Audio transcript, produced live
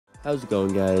How's it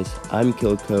going, guys? I'm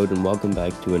KillCode and welcome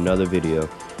back to another video.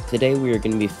 Today we are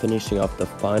going to be finishing off the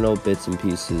final bits and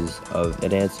pieces of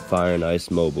ADOFAI and Ice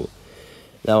Mobile.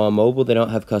 Now on mobile they don't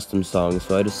have custom songs,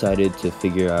 so I decided to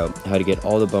figure out how to get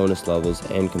all the bonus levels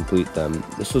and complete them.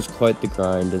 This was quite the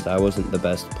grind as I wasn't the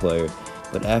best player,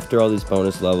 but after all these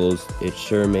bonus levels, it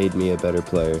sure made me a better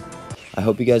player. I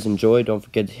hope you guys enjoy. Don't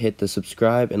forget to hit the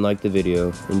subscribe and like the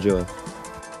video. Enjoy.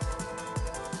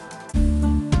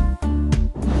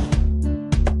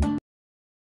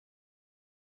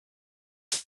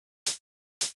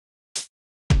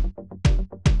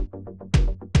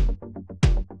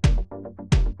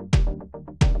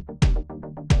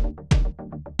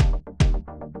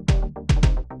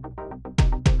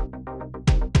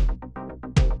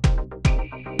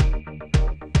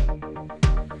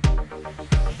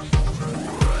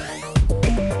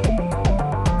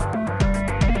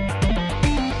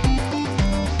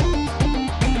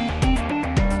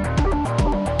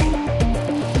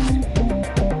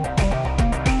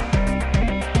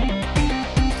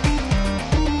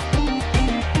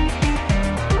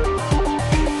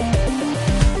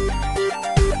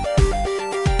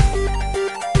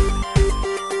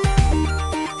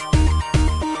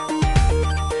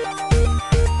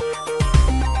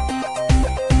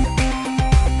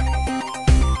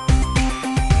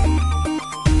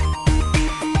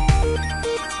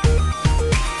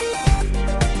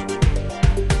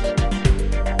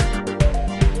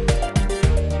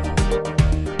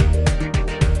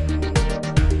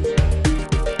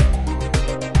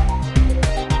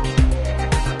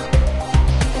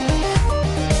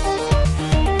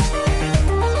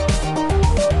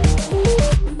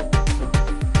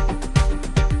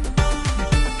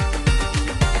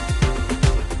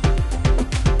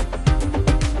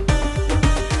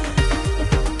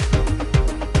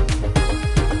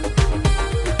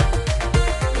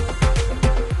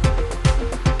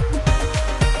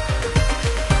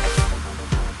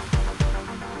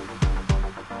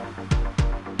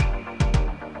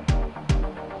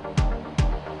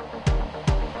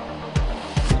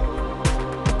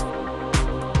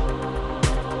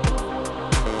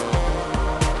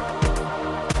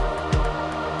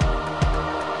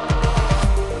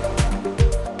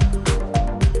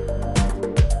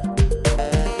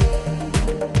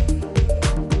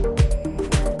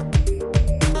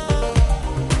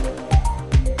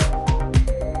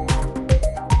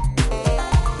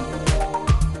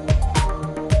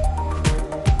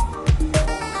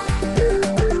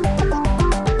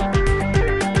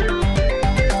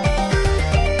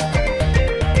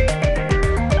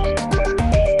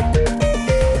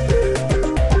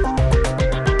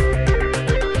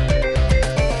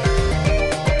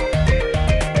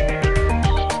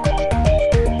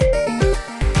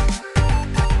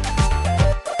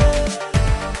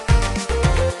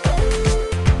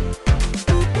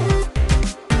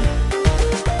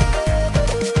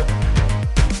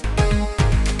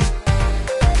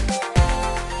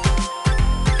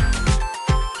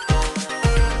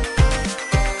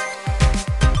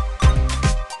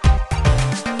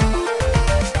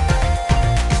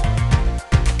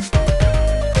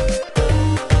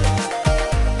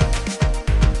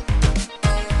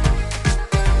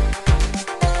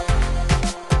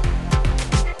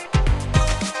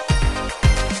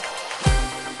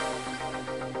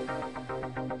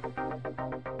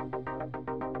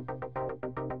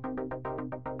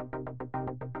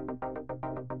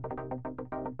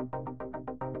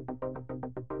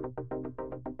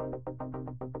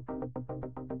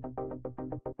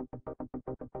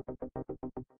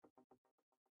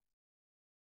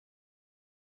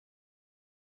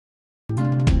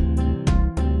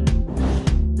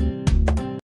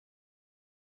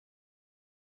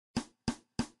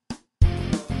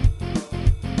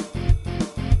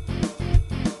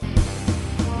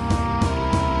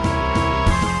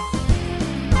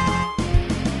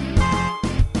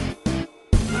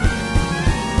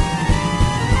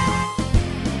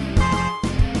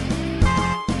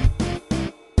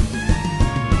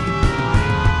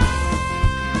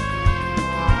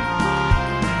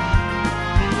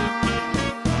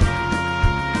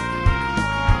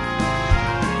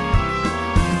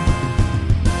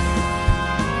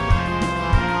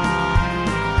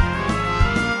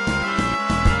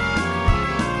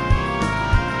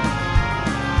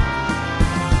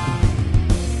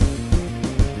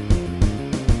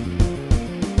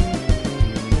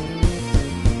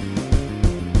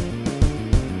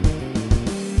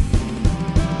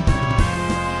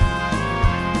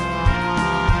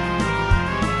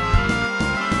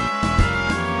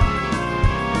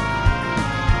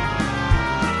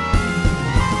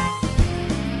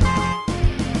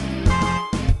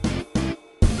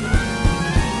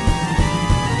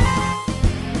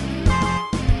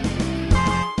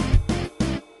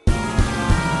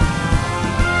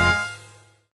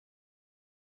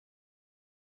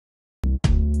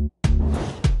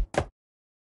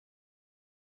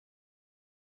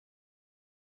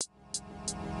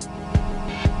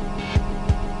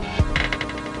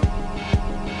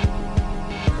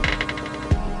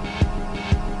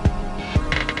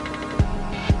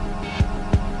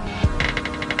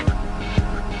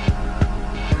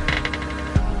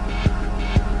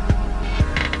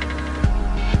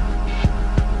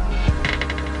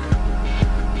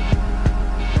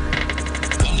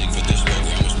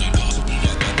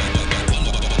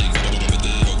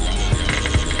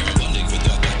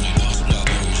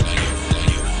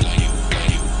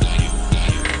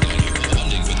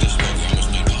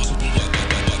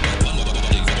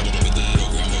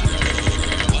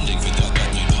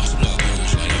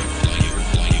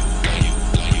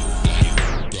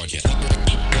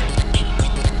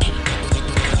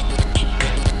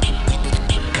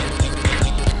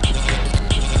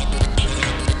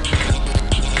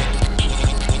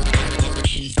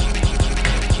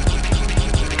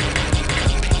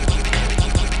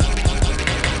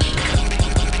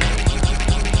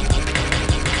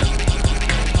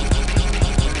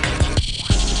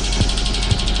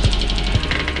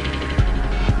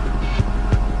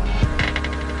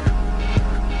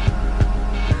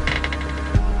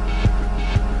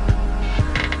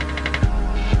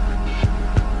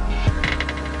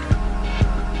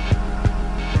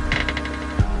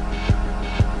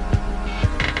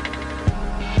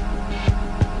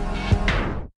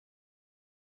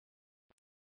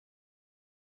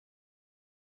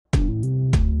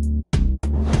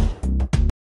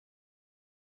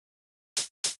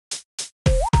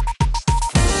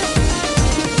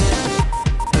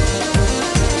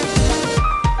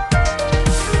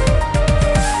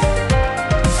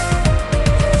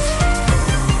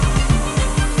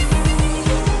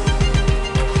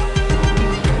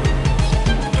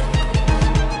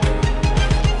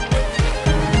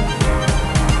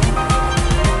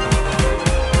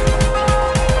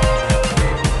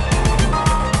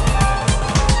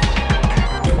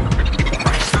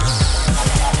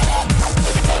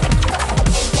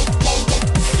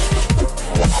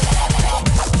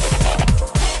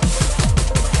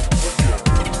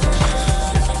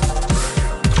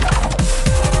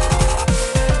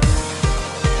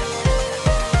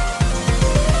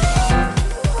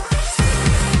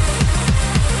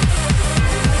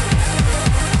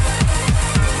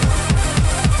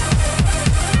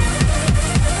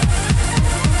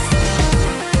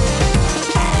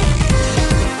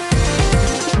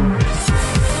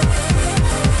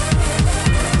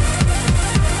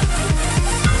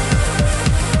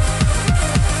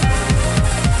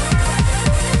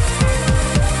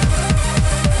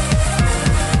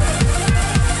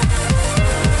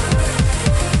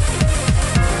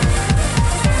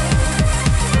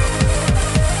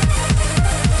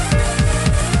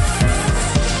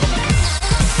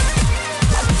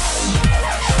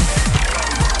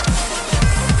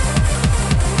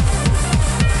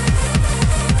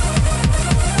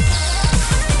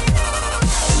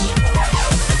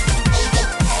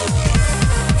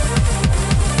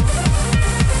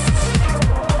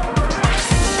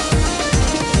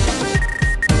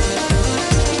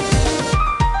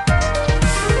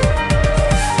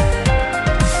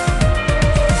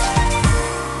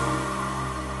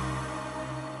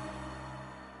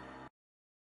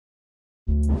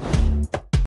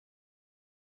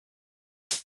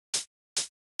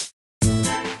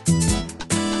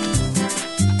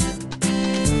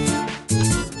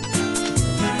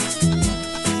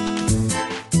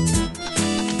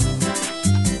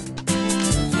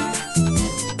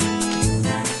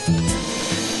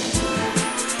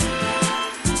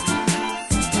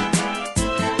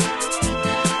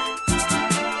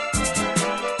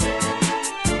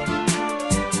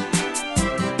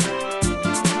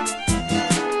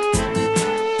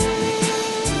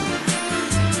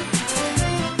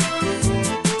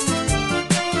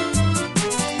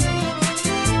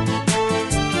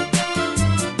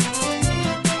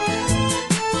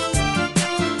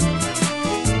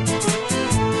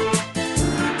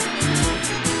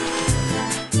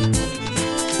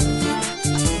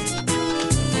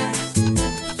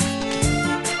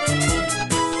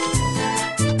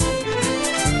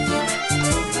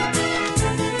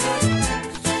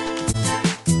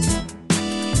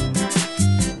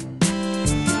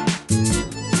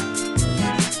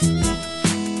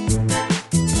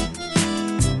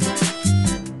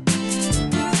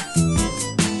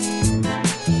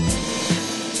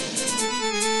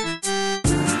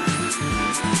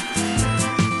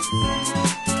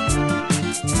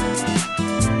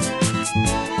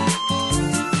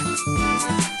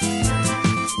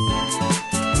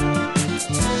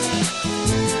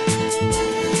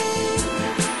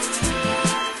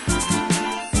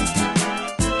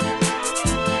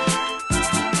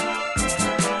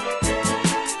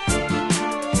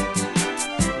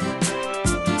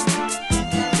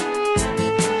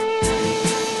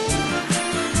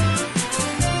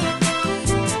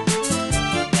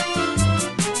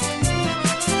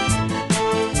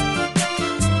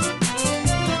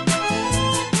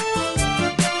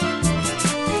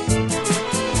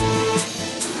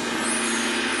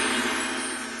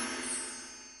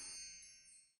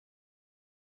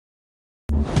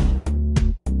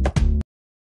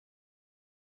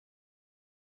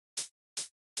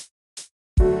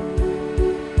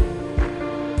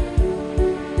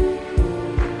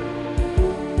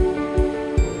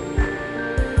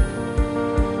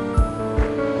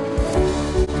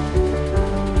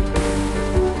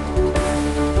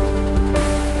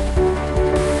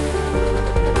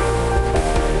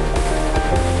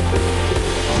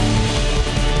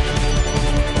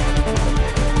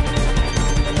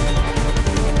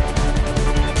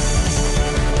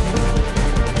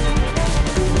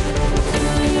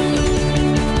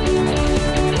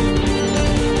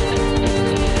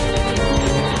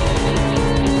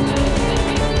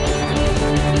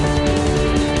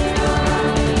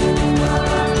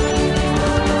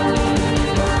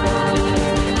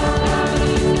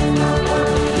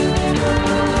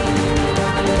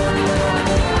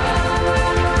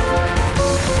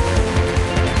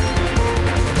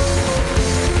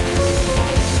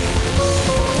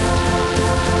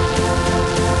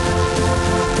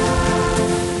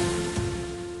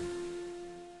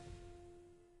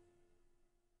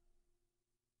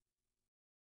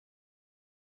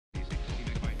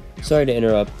 Sorry to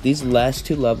interrupt, these last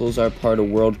two levels are part of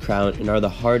World Crown and are the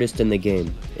hardest in the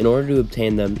game. In order to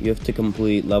obtain them, you have to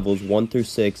complete levels 1 through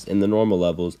 6 in the normal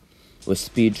levels with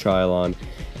speed trial on,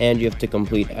 and you have to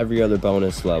complete every other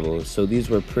bonus level, so these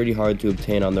were pretty hard to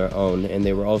obtain on their own, and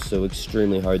they were also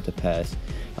extremely hard to pass.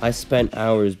 I spent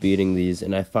hours beating these,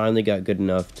 and I finally got good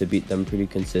enough to beat them pretty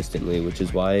consistently, which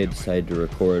is why I decided to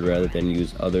record rather than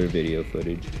use other video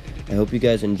footage. I hope you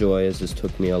guys enjoy, as this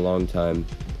took me a long time.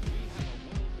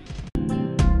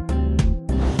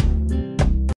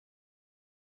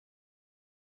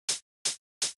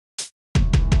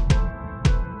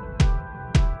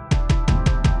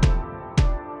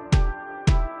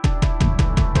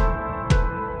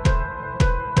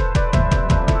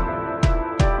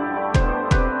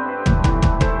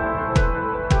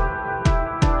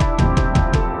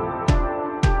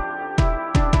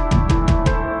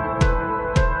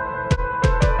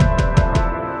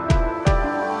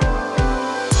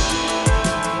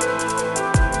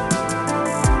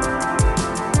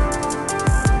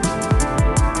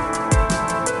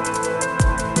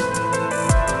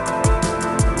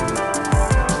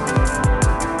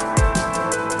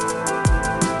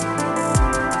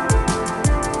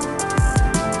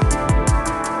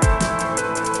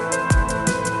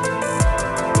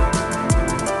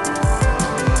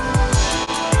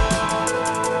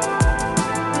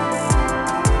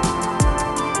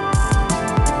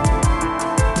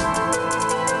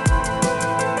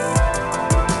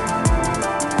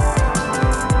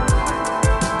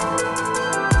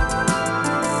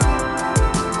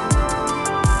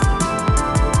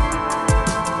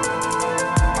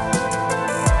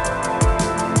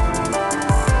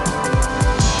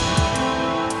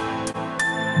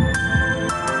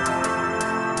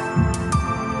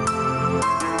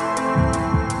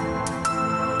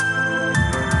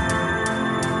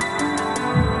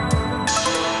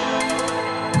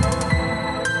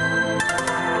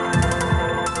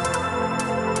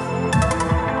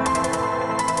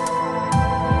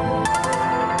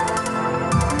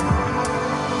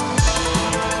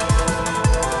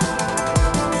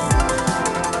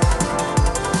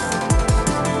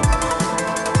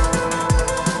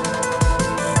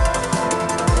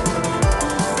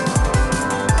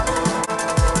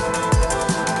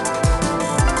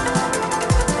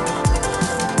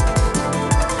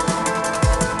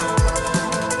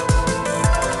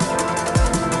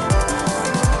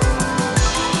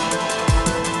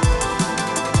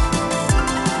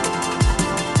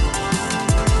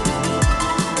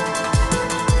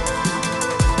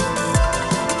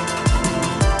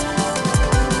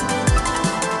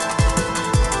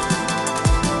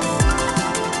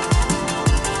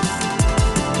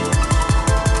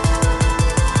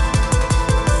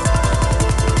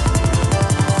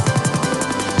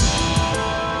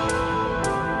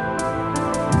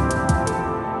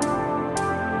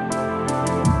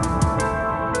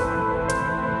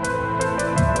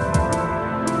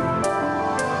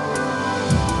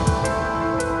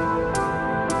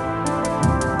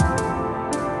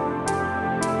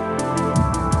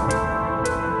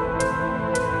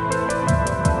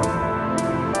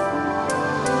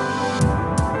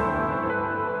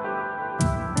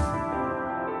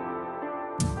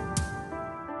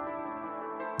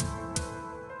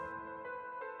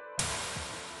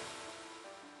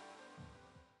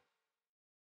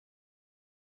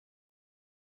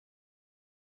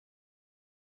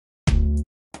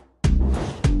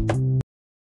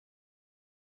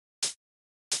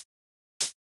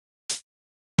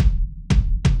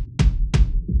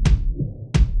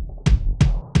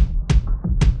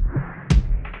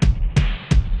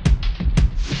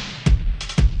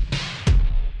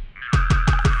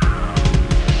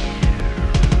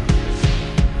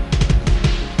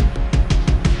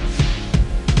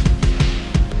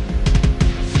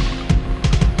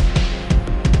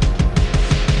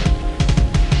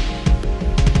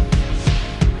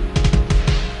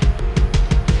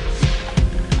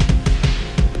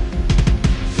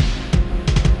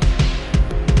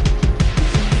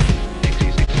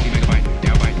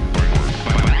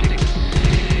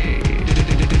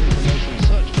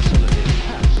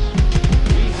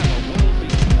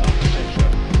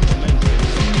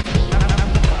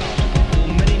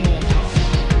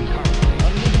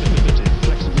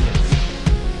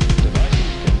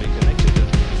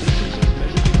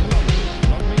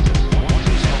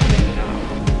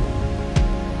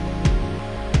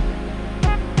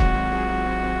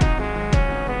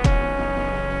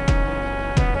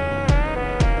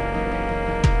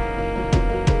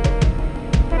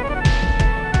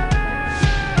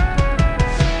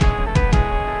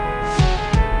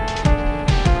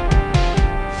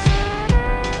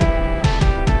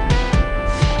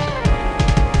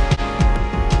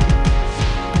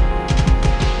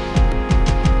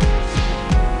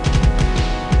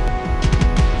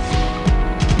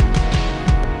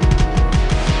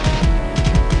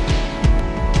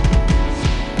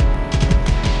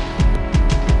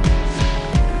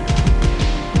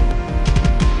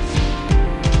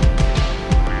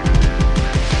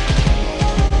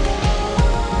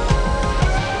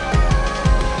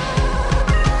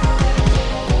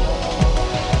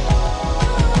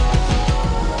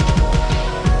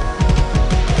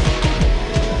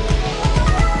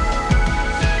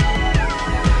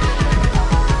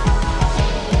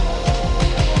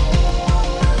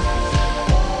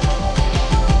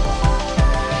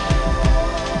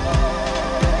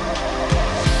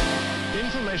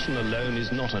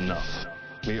 not enough.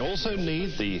 We also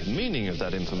need the meaning of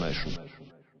that information.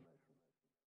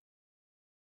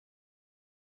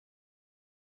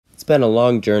 It's been a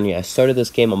long journey. I started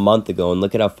this game a month ago and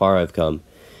look at how far I've come.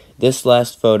 This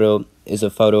last photo is a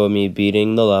photo of me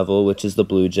beating the level, which is the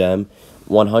blue gem,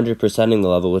 100%ing the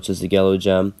level, which is the yellow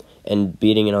gem, and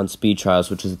beating it on speed trials,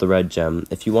 which is the red gem.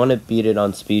 If you want to beat it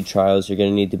on speed trials, you're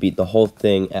going to need to beat the whole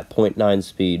thing at 0.9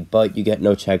 speed, but you get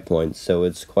no checkpoints, so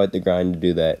it's quite the grind to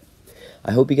do that.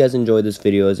 I hope you guys enjoyed this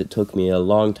video, as it took me a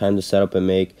long time to set up and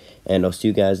make, and I'll see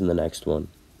you guys in the next one.